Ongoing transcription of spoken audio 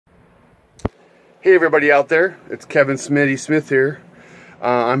Hey everybody out there, it's Kevin Smitty Smith here.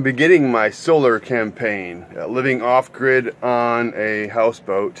 I'm beginning my solar campaign, living off-grid on a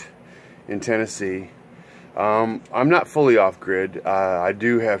houseboat in Tennessee. I'm not fully off-grid. I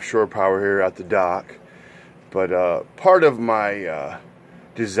do have shore power here at the dock, but part of my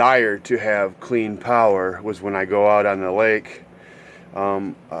desire to have clean power was when I go out on the lake,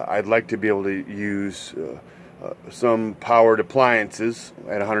 I'd like to be able to use some powered appliances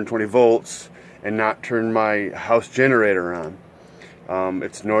at 120 volts and not turn my house generator on.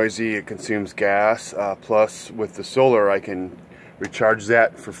 It's noisy, it consumes gas, plus with the solar I can recharge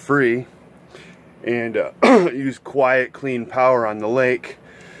that for free and use quiet, clean power on the lake,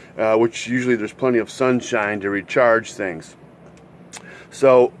 which usually there's plenty of sunshine to recharge things.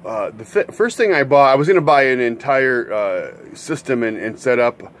 So the first thing I bought, I was going to buy an entire system and set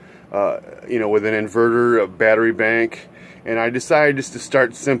up with an inverter, a battery bank, and I decided just to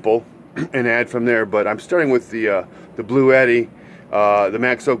start simple and add from there. But I'm starting with the Bluetti, the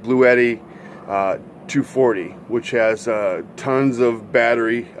MaxOak Bluetti EB240, which has tons of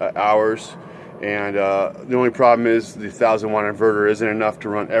battery hours, and the only problem is the 1000-watt inverter isn't enough to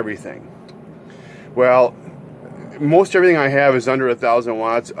run everything. Well, most everything I have is under 1000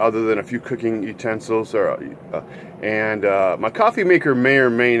 watts, other than a few cooking utensils, and my coffee maker may or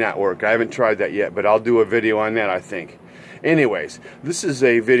may not work. I haven't tried that yet, but I'll do a video on that, I think. Anyways, this is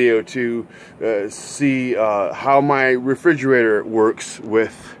a video to see how my refrigerator works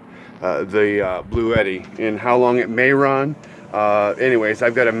with the Bluetti and how long it may run. Anyways,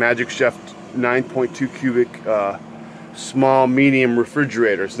 I've got a Magic Chef 9.2 cubic small medium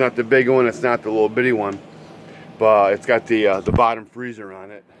refrigerator. It's not the big one, it's not the little bitty one, but it's got the bottom freezer on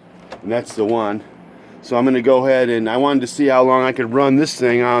it, and that's the one. So I'm going to go ahead, and I wanted to see how long I could run this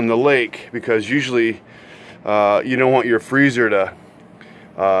thing on the lake, because usually you don't want your freezer to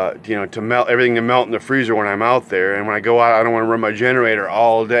to melt everything to melt in the freezer when I'm out there, and when I go out I don't want to run my generator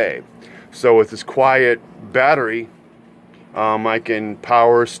all day. So with this quiet battery, I can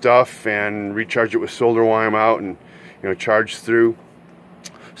power stuff and recharge it with solar while I'm out, and charge through.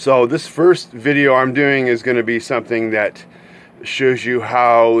 So this first video I'm doing is going to be something that shows you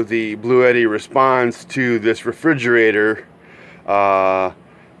how the Bluetti responds to this refrigerator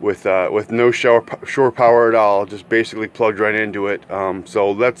with no shore power at all, just basically plugged right into it.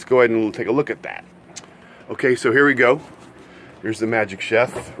 So let's go ahead and take a look at that. Okay, so here we go. Here's the Magic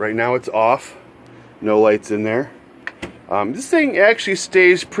Chef. Right now it's off, no lights in there. This thing actually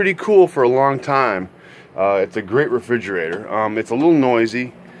stays pretty cool for a long time. It's a great refrigerator. It's a little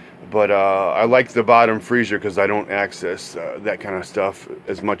noisy, but I like the bottom freezer because I don't access that kind of stuff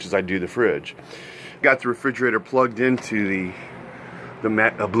as much as I do the fridge. Got the refrigerator plugged into the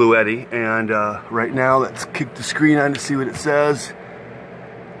Bluetti, and right now let's kick the screen on to see what it says.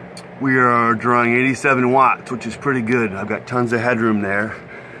 We are drawing 87 watts, which is pretty good. I've got tons of headroom there.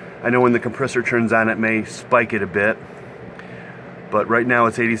 I know when the compressor turns on it may spike it a bit, but right now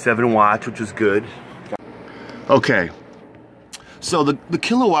it's 87 watts, which is good. Okay, so the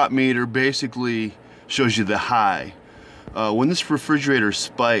kilowatt meter basically shows you the high. When this refrigerator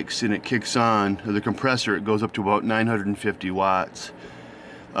spikes and it kicks on, or the compressor, it goes up to about 950 watts,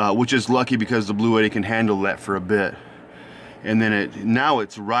 which is lucky because the Bluetti can handle that for a bit. And then now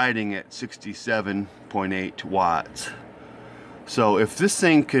it's riding at 67.8 watts. So if this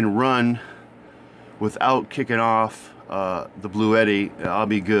thing can run without kicking off the Bluetti, I'll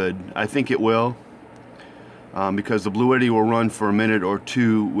be good. I think it will, because the Bluetti will run for a minute or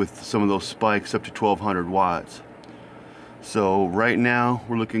two with some of those spikes up to 1200 watts. So right now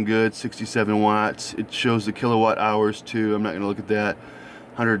we're looking good, 67 watts. It shows the kilowatt hours too. I'm not going to look at that.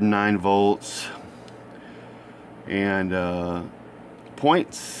 109 volts and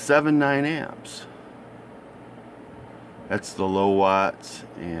 0.79 amps. That's the low watts,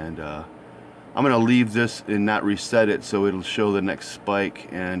 and I'm going to leave this and not reset it so it'll show the next spike,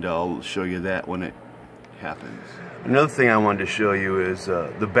 and I'll show you that when it happens. Another thing I wanted to show you is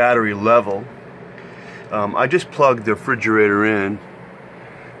the battery level. I just plugged the refrigerator in.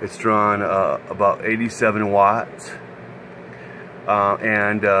 It's drawn about 87 watts.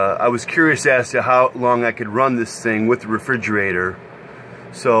 And I was curious as to how long I could run this thing with the refrigerator.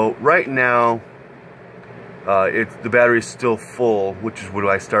 So right now the battery's still full, which is what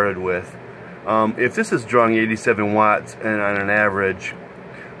I started with. If this is drawing 87 watts and on an average,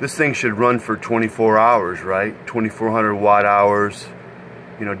 this thing should run for 24 hours, right? 2400 watt hours,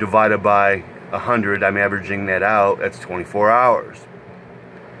 divided by 100, I'm averaging that out, that's 24 hours.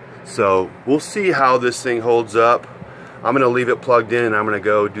 So we'll see how this thing holds up. I'm going to leave it plugged in, and I'm going to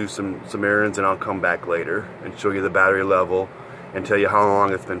go do some errands, and I'll come back later and show you the battery level and tell you how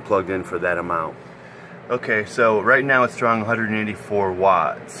long it's been plugged in for that amount. Okay, so right now it's drawing 184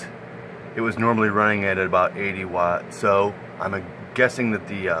 watts. It was normally running at about 80 watts, so I'm guessing that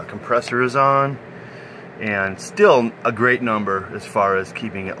the compressor is on, and still a great number as far as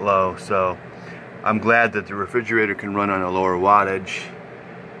keeping it low. So I'm glad that the refrigerator can run on a lower wattage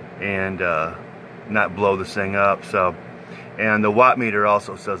and not blow this thing up. So, and the watt meter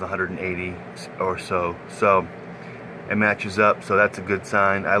also says 180 or so, so it matches up, so that's a good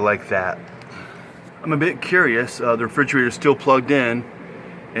sign. I like that. I'm a bit curious. The refrigerator is still plugged in,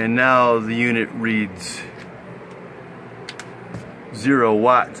 and now the unit reads 0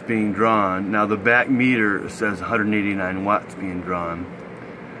 watts being drawn. Now the back meter says 189 watts being drawn.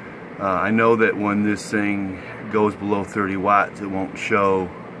 I know that when this thing goes below 30 watts, it won't show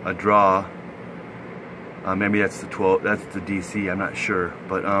a draw. Maybe that's the DC. I'm not sure,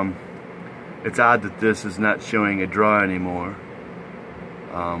 but it's odd that this is not showing a draw anymore.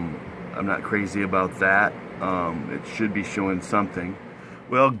 I'm not crazy about that. It should be showing something.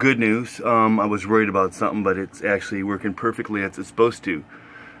 Well, good news. I was worried about something, but it's actually working perfectly as it's supposed to.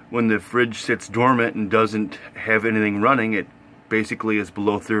 When the fridge sits dormant and doesn't have anything running, it basically is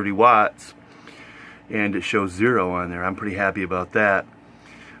below 30 watts, and it shows 0 on there. I'm pretty happy about that,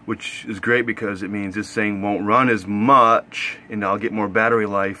 which is great because it means this thing won't run as much, and I'll get more battery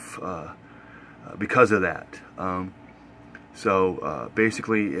life because of that. So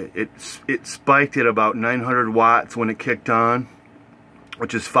basically it spiked at about 900 watts when it kicked on,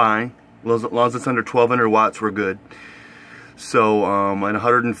 which is fine. As long as it's under 1200 watts, we're good. So at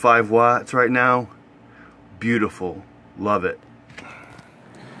 105 watts right now, beautiful, love it.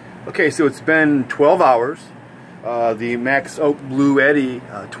 Okay, so it's been 12 hours. The MaxOak Bluetti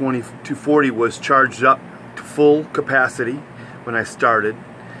EB240 was charged up to full capacity when I started.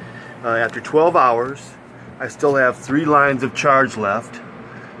 After 12 hours, I still have 3 lines of charge left.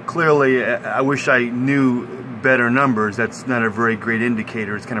 Clearly, I wish I knew better numbers. That's not a very great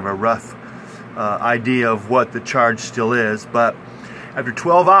indicator. It's kind of a rough idea of what the charge still is. But after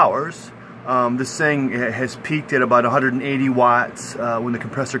 12 hours, this thing has peaked at about 180 watts when the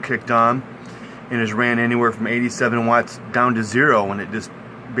compressor kicked on, and has ran anywhere from 87 watts down to 0 when it just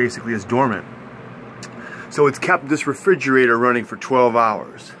basically is dormant. So it's kept this refrigerator running for 12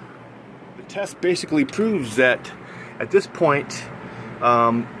 hours. The test basically proves that at this point,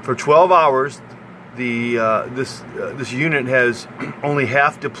 for 12 hours, this unit has only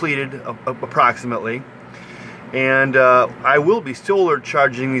half depleted approximately, and I will be solar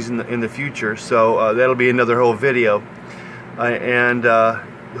charging these in the future, so that'll be another whole video, and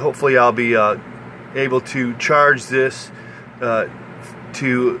hopefully I'll be able to charge this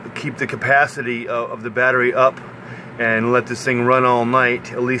to keep the capacity of the battery up and let this thing run all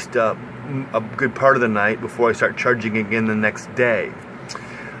night, at least a good part of the night, before I start charging again the next day.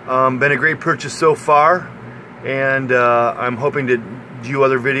 Been a great purchase so far, and I'm hoping to do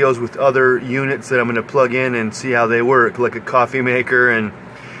other videos with other units that I'm going to plug in and see how they work, like a coffee maker and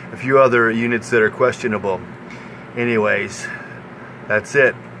a few other units that are questionable. Anyways, that's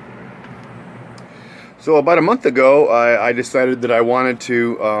it. So about a month ago, I decided that I wanted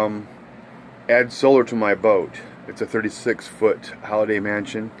to add solar to my boat. It's a 36-foot holiday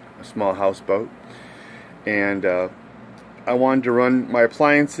mansion, a small houseboat, and I wanted to run my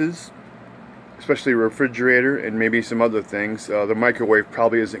appliances, especially a refrigerator and maybe some other things. The microwave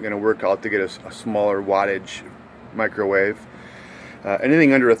probably isn't going to work. I'll have to get a smaller wattage microwave.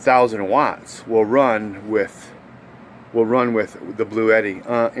 Anything under 1,000 watts will run with the Bluetti,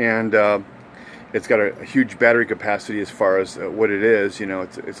 and it's got a huge battery capacity as far as what it is. You know,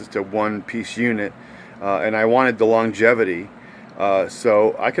 it's just a one-piece unit, and I wanted the longevity,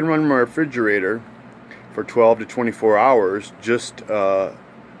 so I can run my refrigerator for 12 to 24 hours just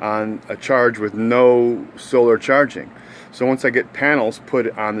on a charge with no solar charging. So once I get panels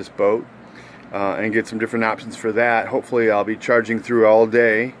put on this boat and get some different options for that, hopefully I'll be charging through all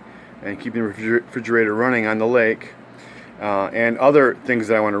day and keeping the refrigerator running on the lake. And other things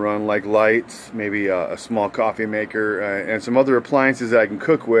that I want to run, like lights, maybe a small coffee maker, and some other appliances that I can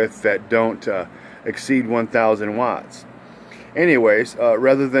cook with that don't exceed 1,000 watts. Anyways,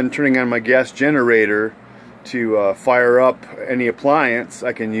 rather than turning on my gas generator to fire up any appliance,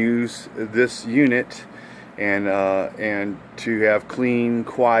 I can use this unit and to have clean,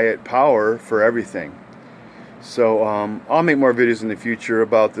 quiet power for everything. So I'll make more videos in the future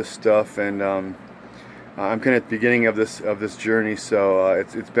about this stuff, and I'm kind of at the beginning of this journey, so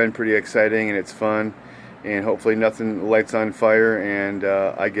it's been pretty exciting and it's fun, and hopefully nothing lights on fire, and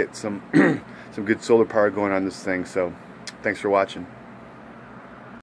I get some some good solar power going on this thing. So thanks for watching.